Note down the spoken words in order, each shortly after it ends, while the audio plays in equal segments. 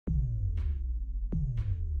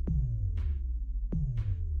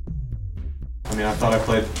mean, I thought I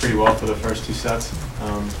played pretty well for the first 2 sets.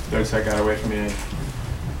 Third set got away from me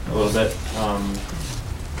a little bit.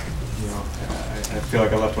 You know, I feel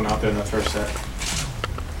like I left one out there in that first set.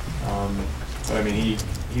 But I mean, he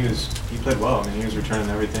played well. I mean, he was returning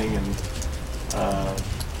everything, and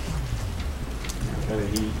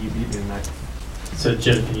he beat me tonight. So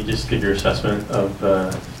Jim, can you just give your assessment of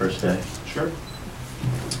the first day? Sure.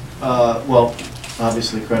 Well,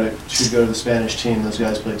 obviously credit should go to the Spanish team. Those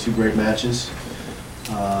guys played 2 great matches.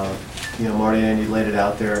 You know, Marty and Andy laid it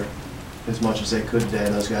out there as much as they could today,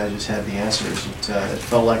 and those guys just had the answers. It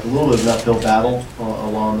felt like a little bit of an uphill battle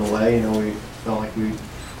along the way. You know, we felt like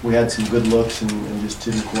we had some good looks and just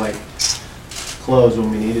didn't quite close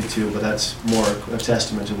when we needed to, but that's more a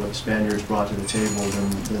testament to what the Spaniards brought to the table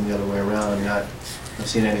than the other way around. I mean, I've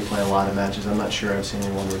seen Andy play a lot of matches. I'm not sure I've seen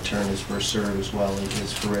anyone return his first serve as well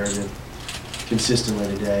as Ferrer did consistently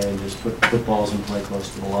today, and just put balls in play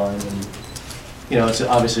close to the line. And you know,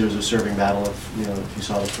 obviously it was a serving battle. If you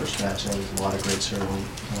saw the first match, there was a lot of great serving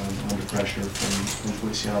under pressure from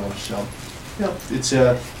Feliciano. So, you know,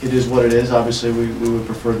 it is what it is. Obviously, we would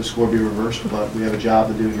prefer the score be reversed, but we have a job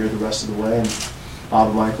to do here the rest of the way, and Bob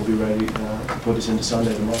and Mike will be ready to put us into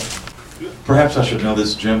Sunday tomorrow. Perhaps I should know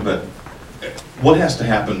this, Jim, but what has to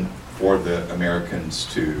happen for the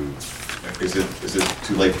Americans to? Is it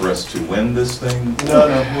too late for us to win this thing? No,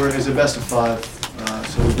 it's a best of 5.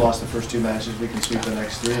 So we've lost the first 2 matches. We can sweep the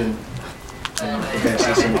next 3 and advance to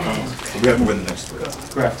the semifinals. We have to win the next 3.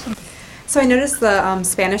 Correct. So I noticed the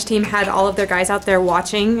Spanish team had all of their guys out there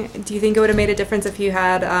watching. Do you think it would have made a difference if you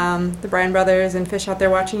had the Bryan brothers and Fish out there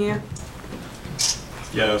watching you?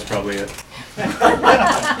 Yeah, that was probably it.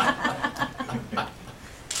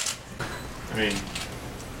 I mean,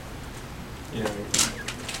 you know,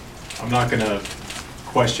 I'm not going to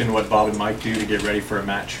question what Bob and Mike do to get ready for a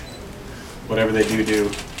match. Whatever they do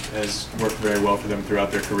has worked very well for them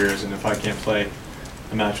throughout their careers, and if I can't play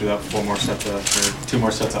a match without 2 more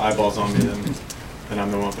sets of eyeballs on me, then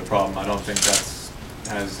I'm the one with the problem. I don't think that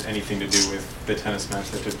has anything to do with the tennis match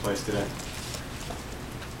that took place today.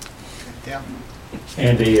 Yeah.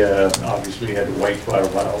 Andy, obviously had to wait quite a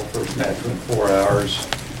while. First match went 4 hours.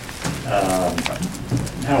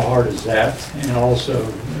 How hard is that? And also,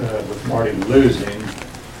 with Marty losing,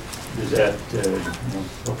 does that,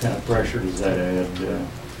 what kind of pressure does that add,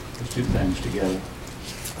 those 2 things together?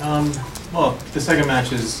 Well, the second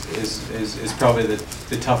match is probably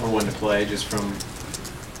the tougher one to play, just from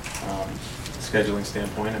scheduling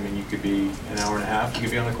standpoint. I mean, you could be an hour and a half, you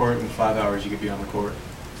could be on the court, in 5 hours you could be on the court.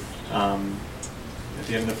 At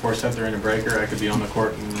the end of the 4th set, they're in a breaker. I could be on the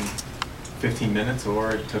court in 15 minutes,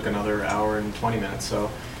 or it took another hour and 20 minutes. So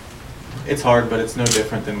it's hard, but it's no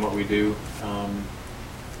different than what we do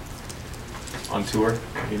on tour,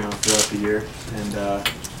 you know, throughout the year. And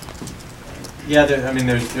yeah, I mean,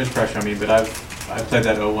 there's pressure on me, but I've played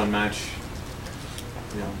that 0-1 match,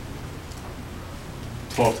 you know,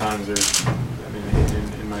 12 times, or I mean,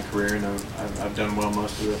 in my career, and I've done well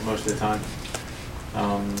most of the time.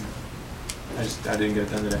 I didn't get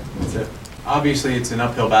it done today. That's it. Obviously, it's an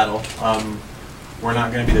uphill battle. We're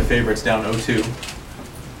not going to be the favorites down 0-2.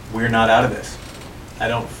 We're not out of this. I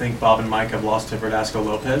don't think Bob and Mike have lost to Verdasco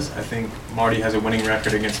Lopez. I think Marty has a winning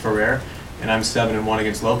record against Ferrer, and I'm 7-1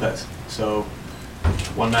 against Lopez. So,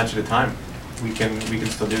 1 match at a time. We can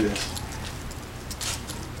still do this.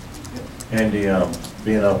 Andy,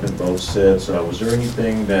 being up in both sets, was there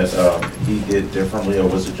anything that he did differently, or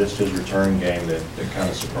was it just his return game that kind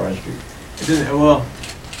of surprised you? It didn't, well,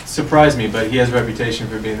 surprised me, but he has a reputation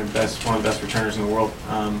for being one of the best returners in the world.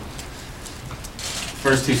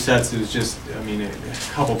 First 2 sets, it was just, I mean, a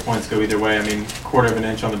couple points go either way. I mean, 1/4 of an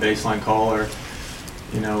inch on the baseline call, or,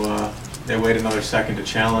 you know, they wait another second to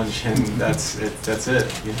challenge, and that's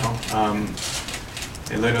it, you know.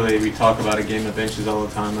 Literally, we talk about a game of inches all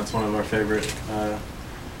the time. That's one of our favorite,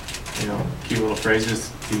 you know, cute little phrases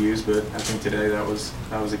to use. But I think today that was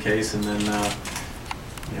the case. And then,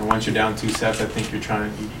 you know, once you're down 2 sets, I think you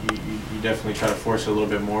definitely try to force it a little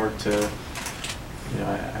bit more. To, you know,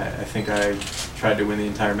 I think I tried to win the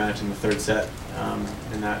entire match in the 3rd set,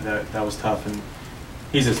 and that was tough. And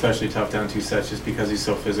he's especially tough down 2 sets, just because he's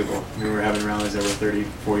so physical. I mean, we were having rallies that were 30,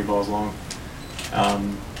 40 balls long.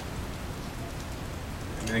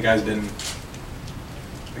 The guy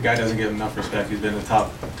doesn't get enough respect. He's been a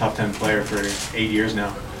top 10 player for 8 years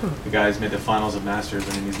now. The guy's made the finals of Masters.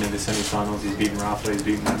 I mean, he's made the semifinals. He's beaten Rafa. He's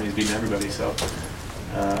beaten everybody. So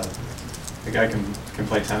the guy can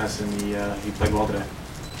play tennis, and he played well today.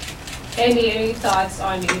 Andy, any thoughts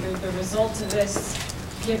on either the results of this,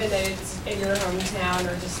 given that it's in your hometown,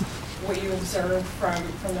 or just what you observed from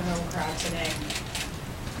the home crowd today?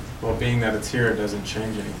 Well, being that it's here, it doesn't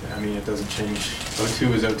change anything. I mean, it doesn't change.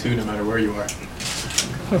 0-2 is 0-2 no matter where you are.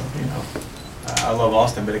 You know, I love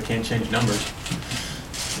Austin, but it can't change numbers,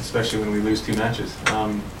 especially when we lose 2 matches.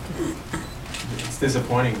 It's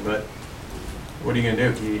disappointing, but what are you going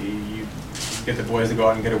to do? You get the boys to go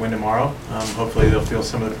out and get a win tomorrow. Hopefully they'll feel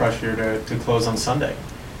some of the pressure to close on Sunday.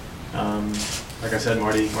 Like I said,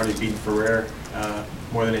 Marty's beaten Ferrer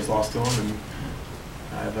more than he's lost to him, and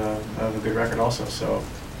I have a good record also. So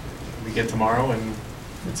we get tomorrow, and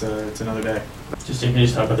it's another day. Can you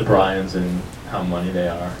just talk about the Bryans and how money they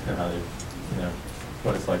are and how they,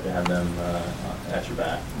 what it's like to have them at your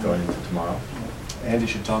back going into tomorrow? Andy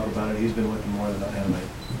should talk about it. He's been with them more than I have.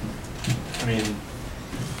 I mean,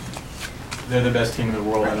 they're the best team in the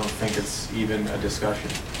world. I don't think it's even a discussion,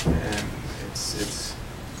 and it's.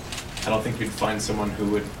 I don't think you'd find someone who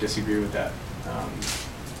would disagree with that.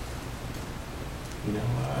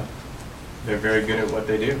 They're very good at what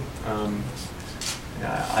they do.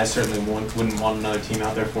 I certainly wouldn't want another team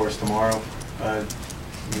out there for us tomorrow,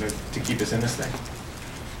 to keep us in this thing.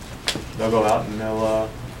 They'll go out and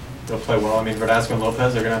they'll play well. I mean, Verdasco and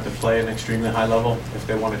Lopez are going to have to play at an extremely high level if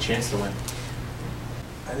they want a chance to win.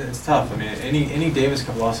 It's tough. I mean, any Davis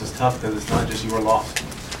Cup loss is tough because it's not just your loss.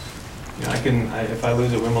 If I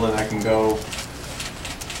lose at Wimbledon, I can go.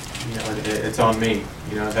 It's on me.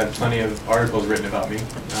 I've had plenty of articles written about me,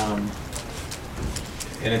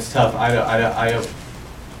 and it's tough. I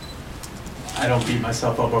don't beat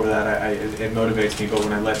myself up over that. It motivates me, but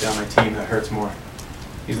when I let down my team, that hurts more.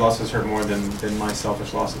 These losses hurt more than my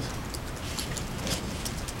selfish losses.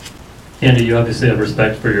 Andy, you obviously have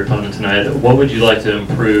respect for your opponent tonight. What would you like to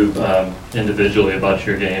improve individually about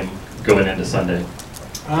your game going into Sunday?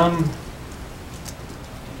 I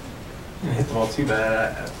didn't hit the ball too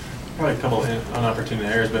bad. Probably a couple of unopportune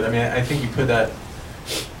errors, but I mean, I think you put that.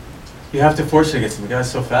 You have to force it against him. The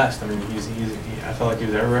guy's so fast. I mean, I felt like he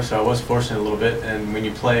was everywhere, so I was forcing it a little bit. And when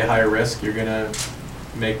you play higher risk, you're gonna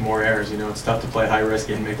make more errors. It's tough to play high risk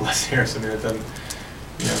and make less errors. I mean, it doesn't.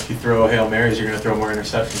 If you throw Hail Marys, you're gonna throw more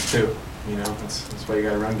interceptions too. That's why you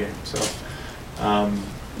got a run game. So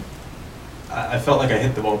I felt like I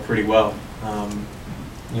hit the ball pretty well.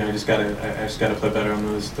 I just gotta play better on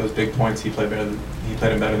those big points. He played them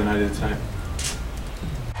better than I did tonight.